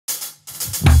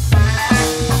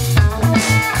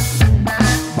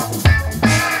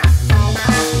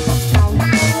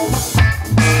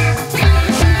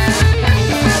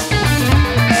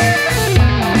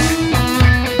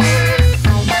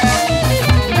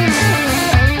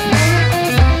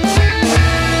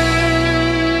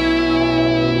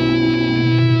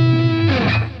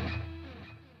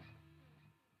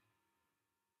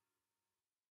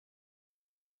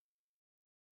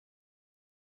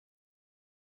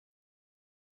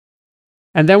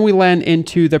And then we land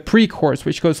into the pre-chorus,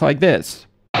 which goes like this.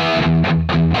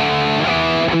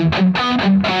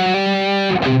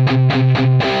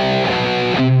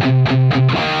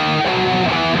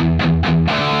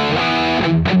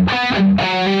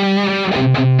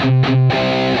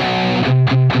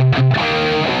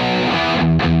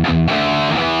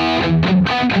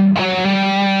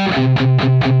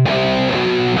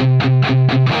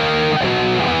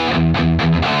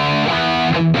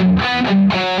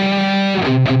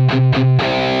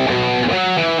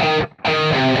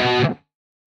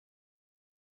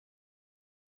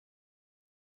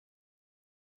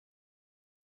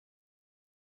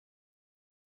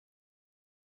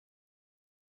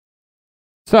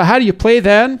 So how do you play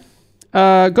that?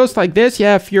 Goes like this. You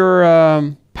have your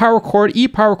power chord, E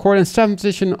power chord, in 7th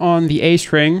position on the A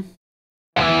string.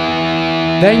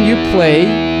 Then you play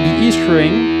the E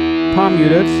string, palm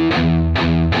muted,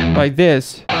 like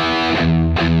this.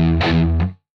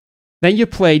 Then you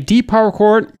play D power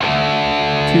chord to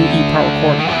E power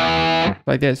chord,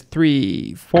 like this.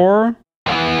 3, 4.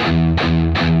 1,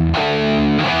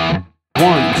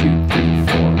 2, 3,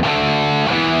 4.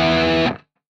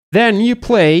 Then you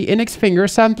play index finger,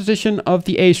 7th position of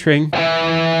the A string,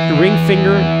 to ring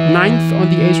finger 9th on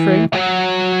the A string,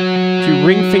 to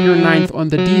ring finger 9th on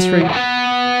the D string,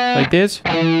 like this.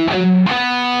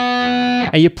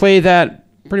 And you play that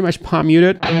pretty much palm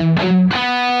muted.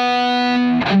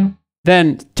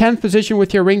 Then 10th position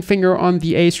with your ring finger on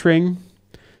the A string,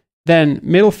 then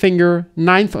middle finger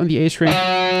 9th on the A string,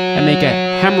 and make a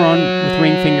hammer-on with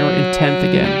ring finger in 10th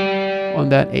again on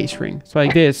that A string. So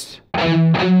like this.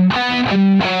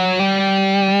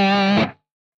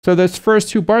 So those first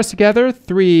 2 bars together,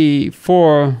 3,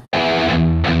 4.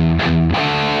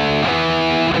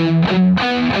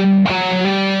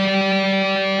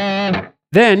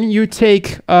 Then you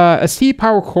take a C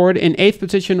power chord in 8th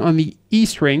position on the E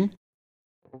string,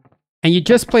 and you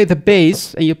just play the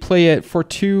bass, and you play it for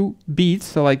 2 beats,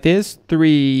 so like this,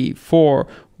 3, 4,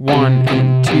 1,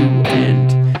 and 2,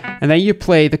 and then you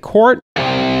play the chord.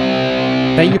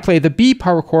 Then you play the B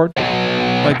power chord,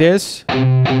 like this.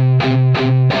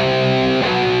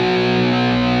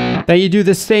 Then you do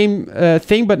the same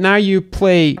thing, but now you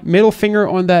play middle finger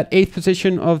on that 8th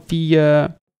position of the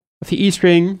E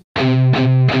string.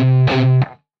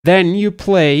 Then you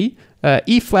play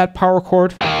E flat power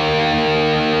chord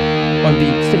on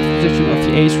the 6th position of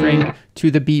the A string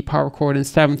to the B power chord and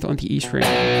 7th on the E string,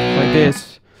 like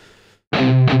this.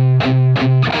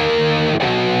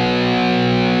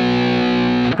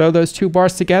 So those 2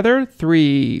 bars together,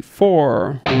 3,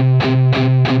 4.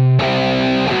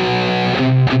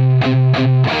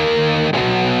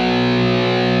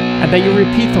 And then you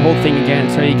repeat the whole thing again,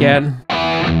 so you get.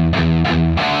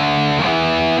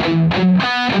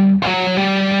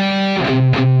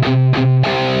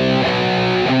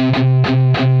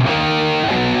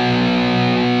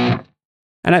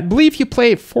 And I believe you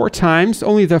play it 4 times,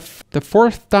 only the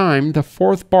 4th time, the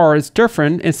 4th bar is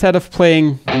different. Instead of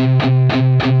playing,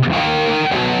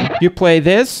 you play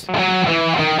this.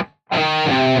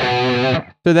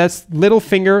 So that's little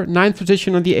finger, 9th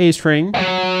position on the A string, to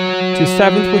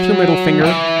 7th with your middle finger,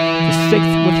 to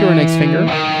 6th with your index finger.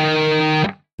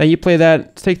 Then you play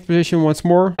that 6th position once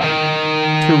more,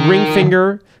 to ring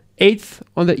finger, 8th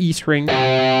on the E string, to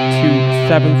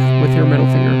 7th with your middle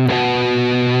finger.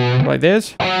 Like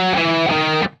this.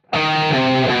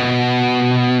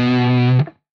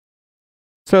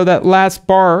 So that last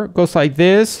bar goes like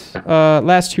this.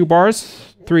 Last 2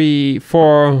 bars. 3,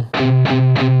 4.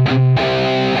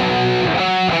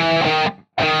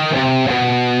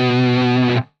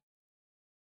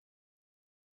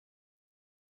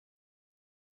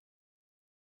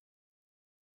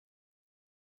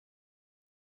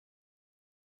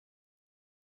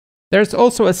 There's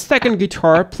also a second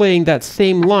guitar playing that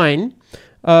same line.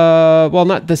 Well,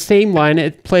 not the same line.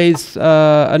 It plays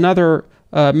another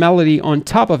melody on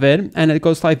top of it, and it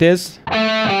goes like this.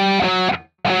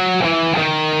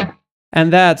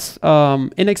 And that's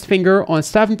index finger on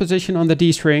 7th position on the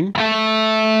D string, to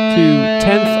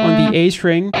 10th on the A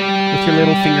string with your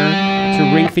little finger,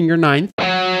 to ring finger 9th,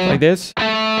 like this.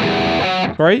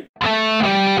 Sorry.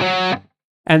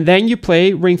 And then you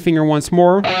play ring finger once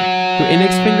more, to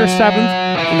index finger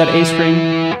 7th on that A string,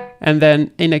 and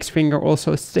then index finger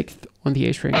also 6th on the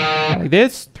A string, like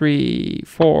this. 3,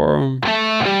 4.